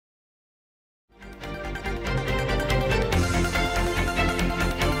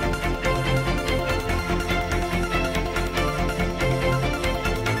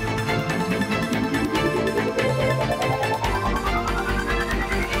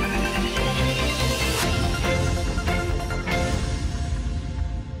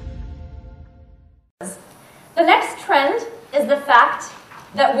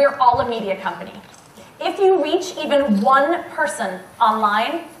that we're all a media company. If you reach even one person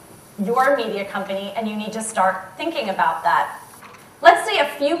online, you're a media company, and you need to start thinking about that. Let's see a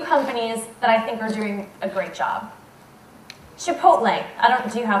few companies that I think are doing a great job. Chipotle.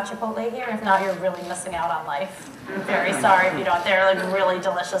 Do you have Chipotle here? If not, you're really missing out on life. I'm very sorry if you don't. They're like really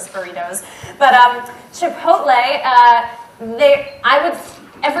delicious burritos. But Chipotle,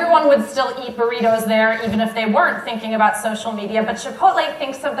 everyone would still eat burritos there even if they weren't thinking about social media, but Chipotle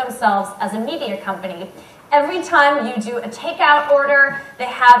thinks of themselves as a media company. Every time you do a takeout order,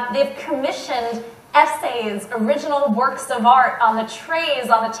 they've commissioned essays, original works of art on the trays,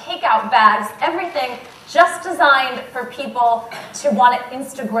 on the takeout bags, everything just designed for people to want to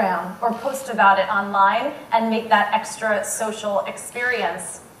Instagram or post about it online and make that extra social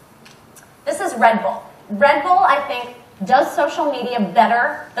experience. This is Red Bull. Red Bull, I think, does social media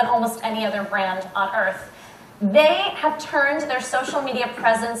better than almost any other brand on earth. They have turned their social media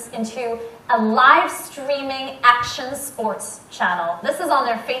presence into a live streaming action sports channel. This is on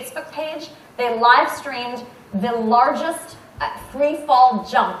their Facebook page. They live streamed the largest free fall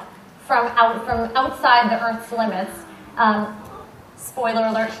jump from outside the Earth's limits. Spoiler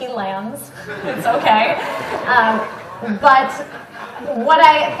alert, he lands. It's okay. But what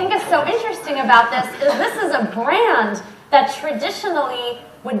I think is so interesting about this is a brand that traditionally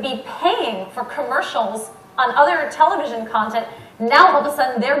would be paying for commercials on other television content. Now all of a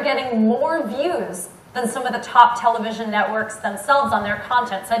sudden they're getting more views than some of the top television networks themselves on their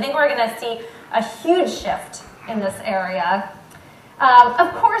content. So I think we're going to see a huge shift in this area.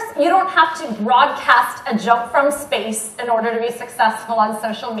 Of course, you don't have to broadcast a jump from space in order to be successful on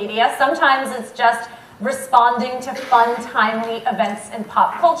social media. Sometimes it's just responding to fun, timely events in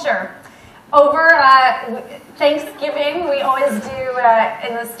pop culture. Over Thanksgiving, we always do,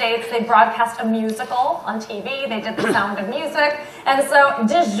 in the States, they broadcast a musical on TV. They did The Sound of Music. And so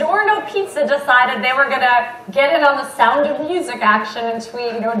DiGiorno Pizza decided they were going to get in on the Sound of Music action and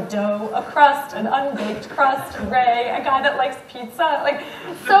tweet, dough, a crust, an unbaked crust, Ray, a guy that likes pizza. Like,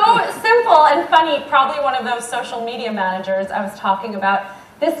 so simple and funny. Probably one of those social media managers I was talking about.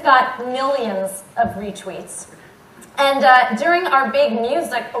 This got millions of retweets. And during our big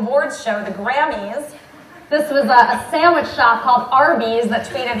music awards show, the Grammys, this was a sandwich shop called Arby's that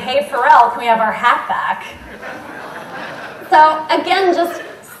tweeted, "Hey Pharrell, can we have our hat back?" So again, just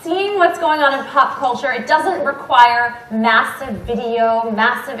seeing what's going on in pop culture, it doesn't require massive video,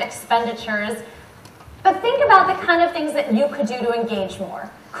 massive expenditures, but think about the kind of things that you could do to engage more.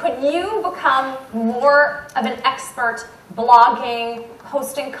 Could you become more of an expert blogging,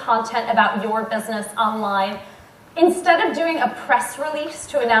 posting content about your business online? Instead of doing a press release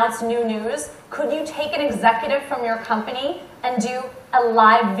to announce new news, could you take an executive from your company and do a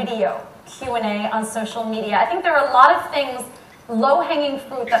live video Q&A on social media? I think there are a lot of things, low-hanging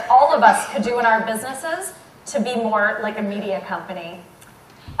fruit, that all of us could do in our businesses to be more like a media company.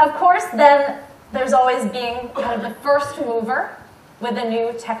 Of course, then there's always being kind of the first mover with a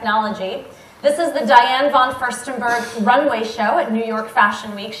new technology. This is the Diane von Furstenberg runway show at New York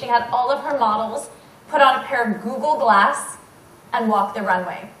Fashion Week. She had all of her models put on a pair of Google Glass and walk the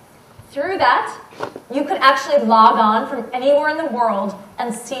runway. Through that, you could actually log on from anywhere in the world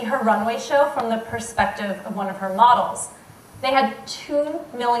and see her runway show from the perspective of one of her models. They had 2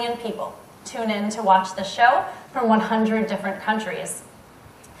 million people tune in to watch the show from 100 different countries.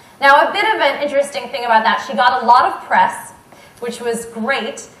 Now, a bit of an interesting thing about that, she got a lot of press, which was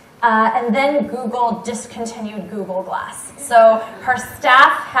great, and then Google discontinued Google Glass. So her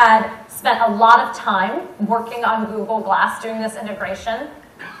staff had spent a lot of time working on Google Glass doing this integration.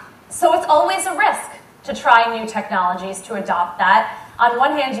 So it's always a risk to try new technologies, to adopt that. On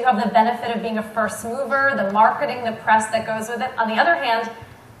one hand, you have the benefit of being a first mover, the marketing, the press that goes with it. On the other hand,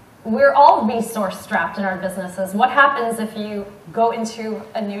 we're all resource strapped in our businesses. What happens if you go into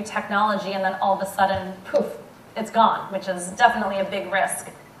a new technology and then all of a sudden, poof, it's gone, which is definitely a big risk.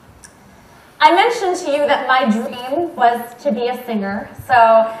 I mentioned to you that my dream was to be a singer. So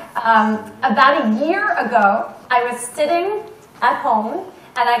about a year ago, I was sitting at home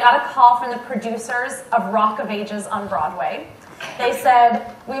and I got a call from the producers of Rock of Ages on Broadway. They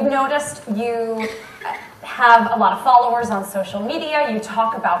said, "We've noticed you have a lot of followers on social media, you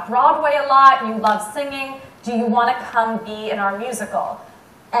talk about Broadway a lot, you love singing, do you want to come be in our musical?"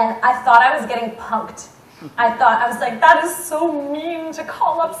 And I thought I was getting punked. I was like, that is so mean to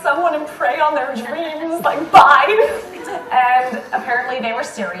call up someone and prey on their dreams, like, bye. And apparently they were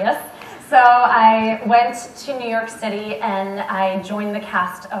serious. So I went to New York City and I joined the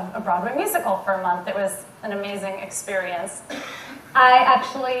cast of a Broadway musical for a month. It was an amazing experience. I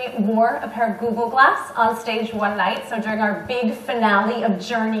actually wore a pair of Google Glass on stage one night. So during our big finale of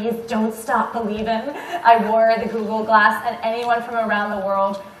Journey's Don't Stop Believin', I wore the Google Glass, and anyone from around the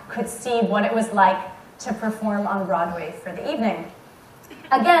world could see what it was like to perform on Broadway for the evening.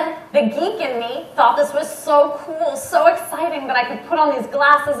 Again, the geek in me thought this was so cool, so exciting that I could put on these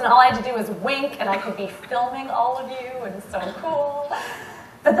glasses and all I had to do was wink and I could be filming all of you, and so cool.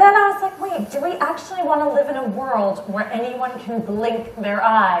 But then I was like, wait, do we actually want to live in a world where anyone can blink their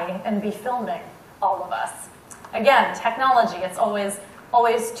eye and be filming all of us? Again, technology, it's always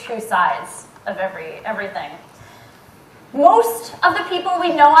two sides of everything. Most of the people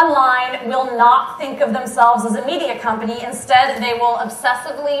we know online will not think of themselves as a media company. Instead, they will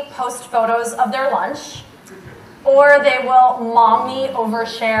obsessively post photos of their lunch, or they will mommy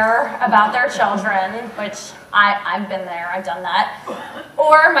overshare about their children, which I've been there, I've done that.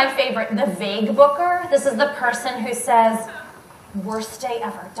 Or my favorite, the vague booker. This is the person who says, worst day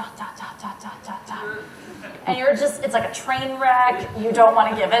ever, ... And you're just, it's like a train wreck, you don't want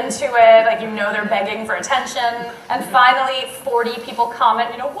to give into it, like you know they're begging for attention, and finally 40 people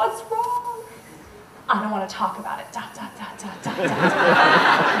comment, you know, what's wrong? I don't want to talk about it, ... It's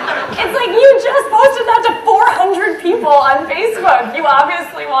like you just posted that to 400 people on Facebook. You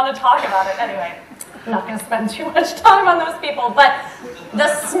obviously want to talk about it. Anyway, I'm not going to spend too much time on those people, but the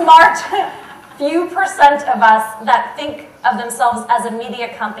smart few percent of us that think of themselves as a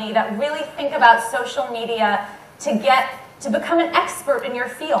media company, that really think about social media to become an expert in your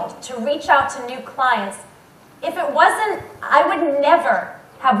field, to reach out to new clients. If it wasn't, I would never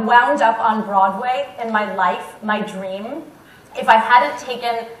have wound up on Broadway in my life, my dream, if I hadn't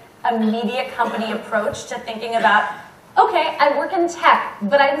taken a media company approach to thinking about, okay, I work in tech,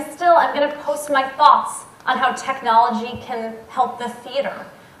 but I'm going to post my thoughts on how technology can help the theater,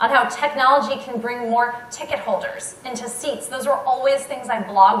 on how technology can bring more ticket holders into seats. Those were always things I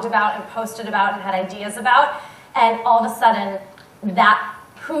blogged about and posted about and had ideas about. And all of a sudden,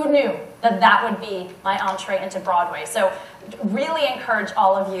 who knew that would be my entree into Broadway? So really encourage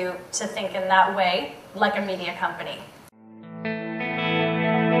all of you to think in that way, like a media company.